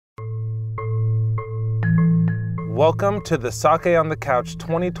Welcome to the Sake on the Couch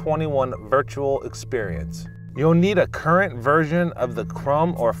 2021 virtual experience. You'll need a current version of the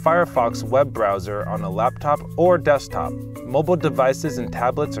Chrome or Firefox web browser on a laptop or desktop. Mobile devices and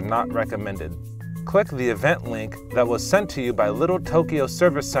tablets are not recommended. Click the event link that was sent to you by Little Tokyo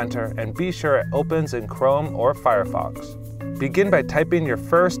Service Center and be sure it opens in Chrome or Firefox. Begin by typing your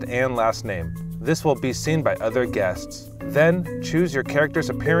first and last name. This will be seen by other guests. Then choose your character's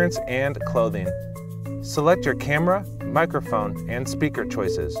appearance and clothing. Select your camera, microphone, and speaker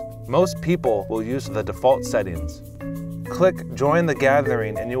choices. Most people will use the default settings. Click Join the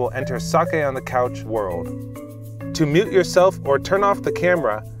Gathering and you will enter Sake on the Couch world. To mute yourself or turn off the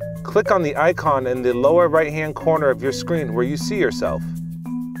camera, click on the icon in the lower right-hand corner of your screen where you see yourself.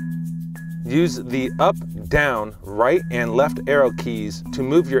 Use the up, down, right, and left arrow keys to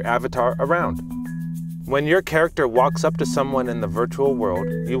move your avatar around. When your character walks up to someone in the virtual world,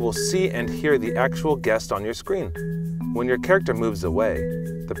 you will see and hear the actual guest on your screen. When your character moves away,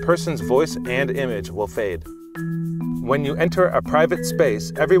 the person's voice and image will fade. When you enter a private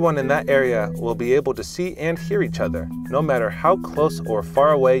space, everyone in that area will be able to see and hear each other, no matter how close or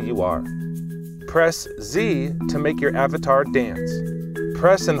far away you are. Press Z to make your avatar dance.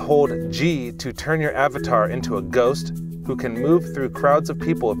 Press and hold G to turn your avatar into a ghost who can move through crowds of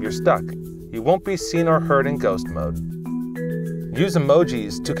people if you're stuck. You won't be seen or heard in ghost mode. Use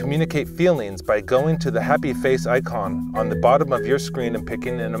emojis to communicate feelings by going to the happy face icon on the bottom of your screen and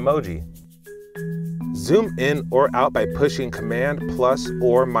picking an emoji. Zoom in or out by pushing Command plus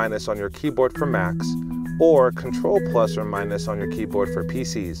or minus on your keyboard for Macs, or Control plus or minus on your keyboard for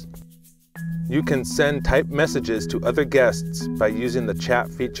PCs. You can send typed messages to other guests by using the chat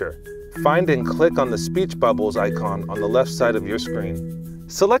feature. Find and click on the speech bubbles icon on the left side of your screen.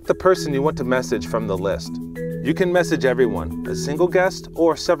 Select the person you want to message from the list. You can message everyone, a single guest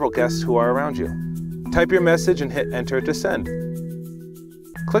or several guests who are around you. Type your message and hit enter to send.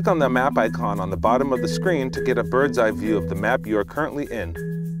 Click on the map icon on the bottom of the screen to get a bird's eye view of the map you are currently in.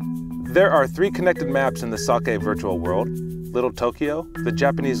 There are 3 connected maps in the Sake virtual world: Little Tokyo, the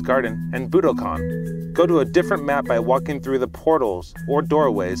Japanese Garden, and Budokan. Go to a different map by walking through the portals or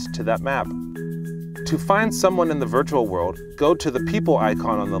doorways to that map. To find someone in the virtual world, go to the people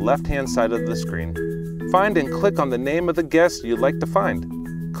icon on the left-hand side of the screen. Find and click on the name of the guest you'd like to find.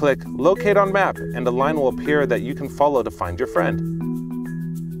 Click Locate on Map and a line will appear that you can follow to find your friend.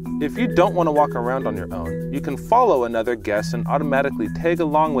 If you don't want to walk around on your own, you can follow another guest and automatically tag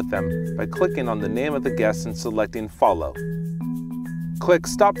along with them by clicking on the name of the guest and selecting Follow. Click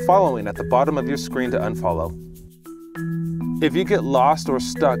Stop Following at the bottom of your screen to unfollow. If you get lost or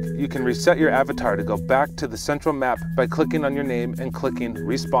stuck, you can reset your avatar to go back to the central map by clicking on your name and clicking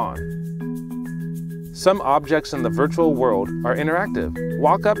Respawn. Some objects in the virtual world are interactive.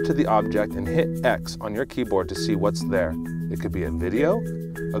 Walk up to the object and hit X on your keyboard to see what's there. It could be a video,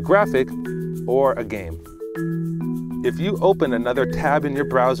 a graphic, or a game. If you open another tab in your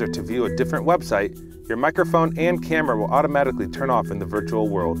browser to view a different website, your microphone and camera will automatically turn off in the virtual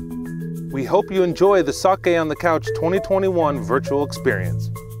world. We hope you enjoy the Sake on the Couch 2021 virtual experience.